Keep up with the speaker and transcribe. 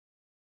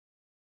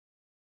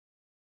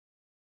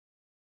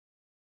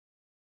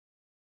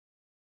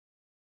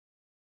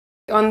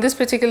On this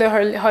particular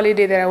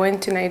holiday that I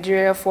went to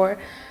Nigeria for,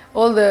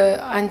 all the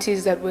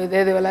aunties that were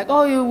there, they were like,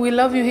 oh, we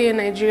love you here in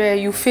Nigeria,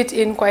 you fit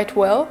in quite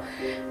well.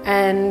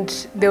 And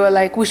they were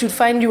like, we should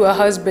find you a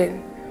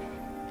husband.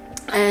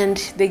 And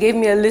they gave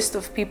me a list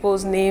of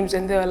people's names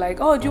and they were like,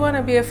 oh, do you want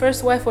to be a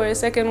first wife or a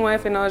second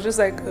wife? And I was just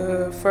like,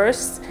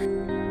 first.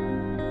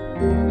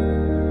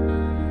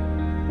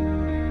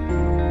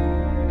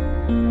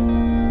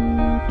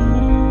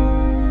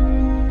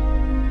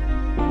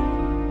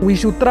 We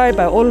should try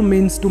by all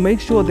means to make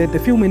sure that the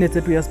few minutes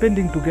that we are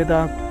spending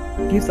together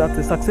gives us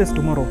a success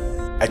tomorrow.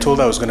 I told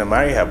her I was going to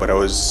marry her, but I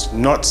was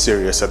not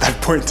serious at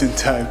that point in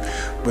time.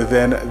 But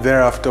then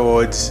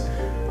thereafterwards,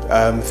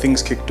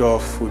 things kicked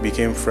off, we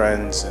became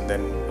friends, and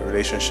then a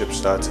relationship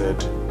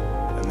started,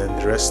 and then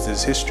the rest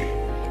is history.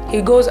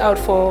 He goes out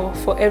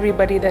for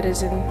everybody that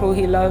is in who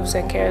he loves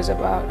and cares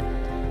about.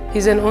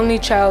 He's an only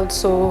child,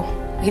 so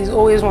he's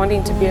always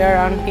wanting to be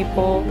around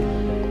people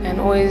and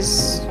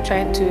always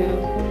trying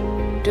to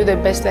do the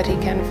best that he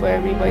can for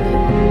everybody.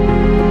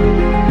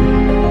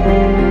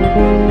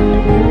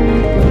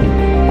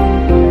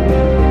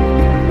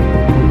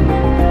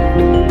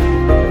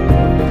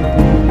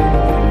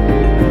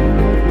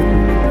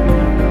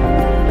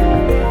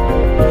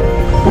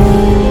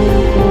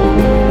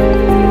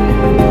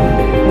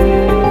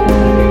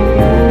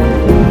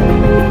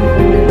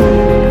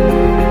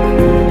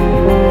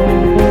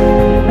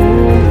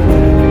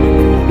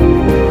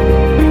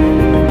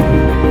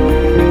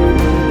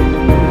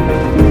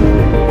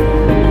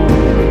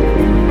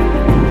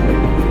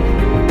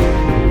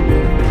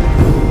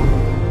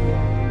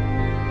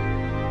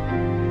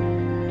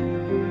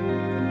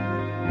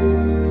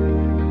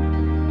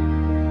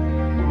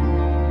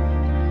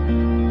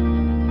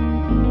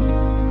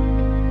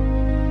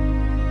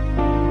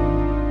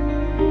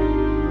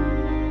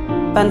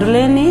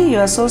 Panduleni, you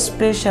are so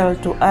special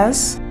to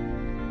us.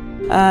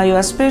 You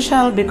are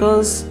special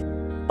because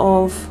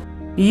of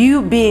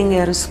you being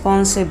a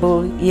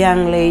responsible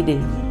young lady.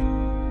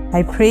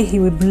 I pray He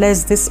will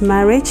bless this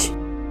marriage.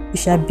 It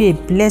shall be a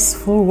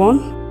blissful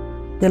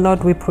one. The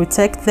Lord will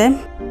protect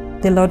them.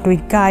 The Lord will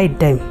guide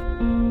them.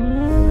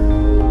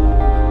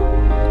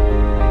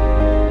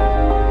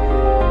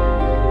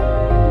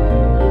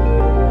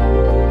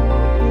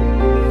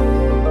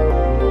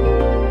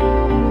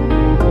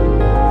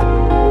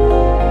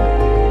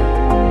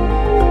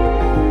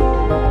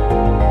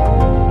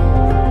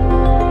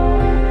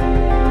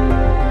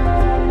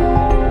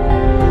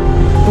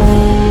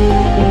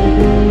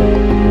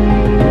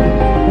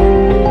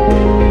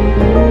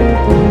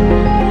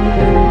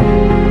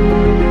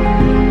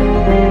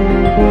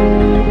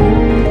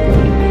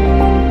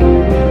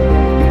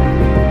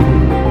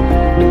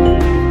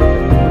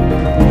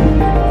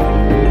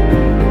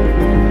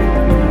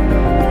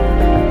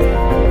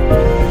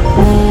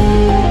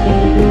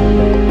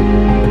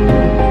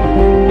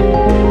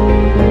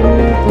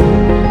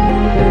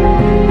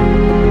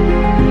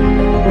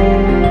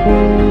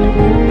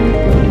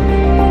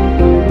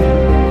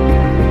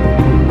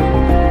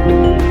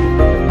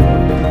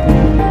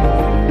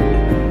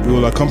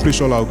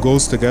 Accomplish all our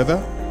goals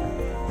together.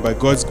 By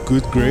God's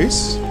good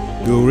grace,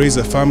 we will raise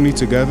a family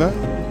together,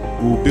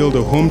 we will build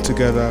a home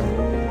together,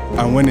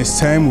 and when it's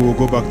time, we will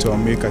go back to our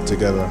Maker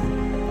together.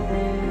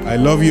 I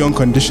love you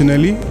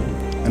unconditionally,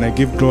 and I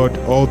give God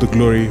all the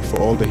glory for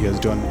all that He has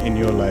done in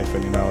your life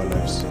and in our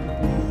lives.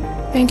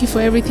 Thank you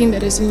for everything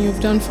that you've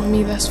done for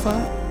me thus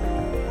far.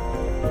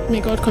 May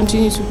God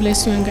continue to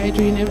bless you and guide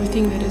you in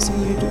everything that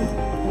you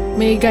do.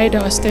 May He guide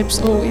our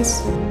steps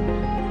always.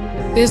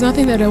 There's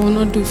nothing that I will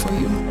not do for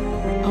you.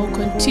 I'll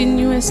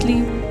continuously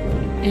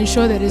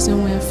ensure that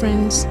we are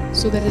friends,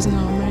 so that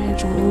our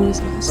marriage will always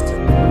last.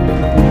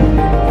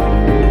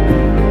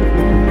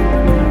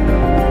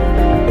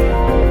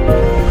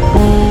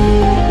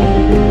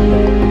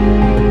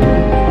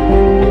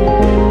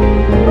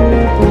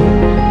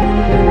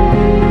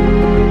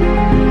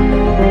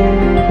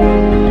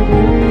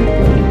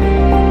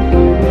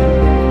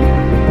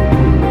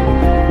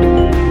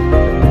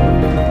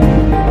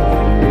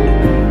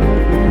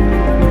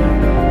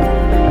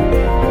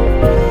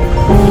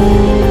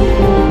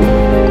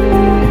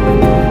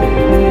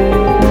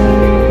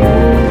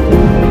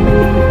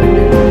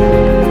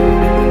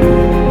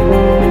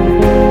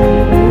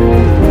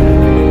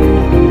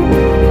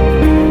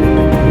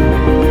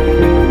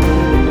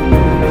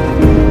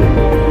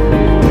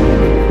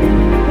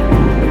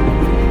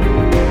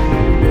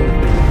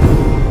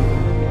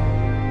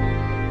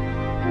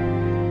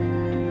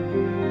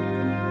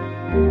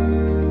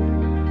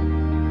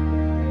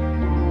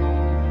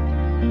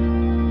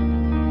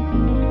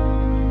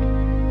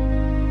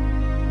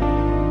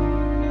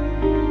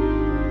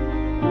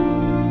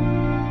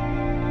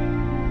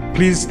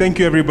 Please, thank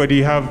you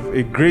everybody. Have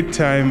a great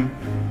time.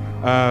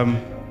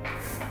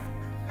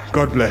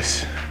 God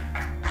bless.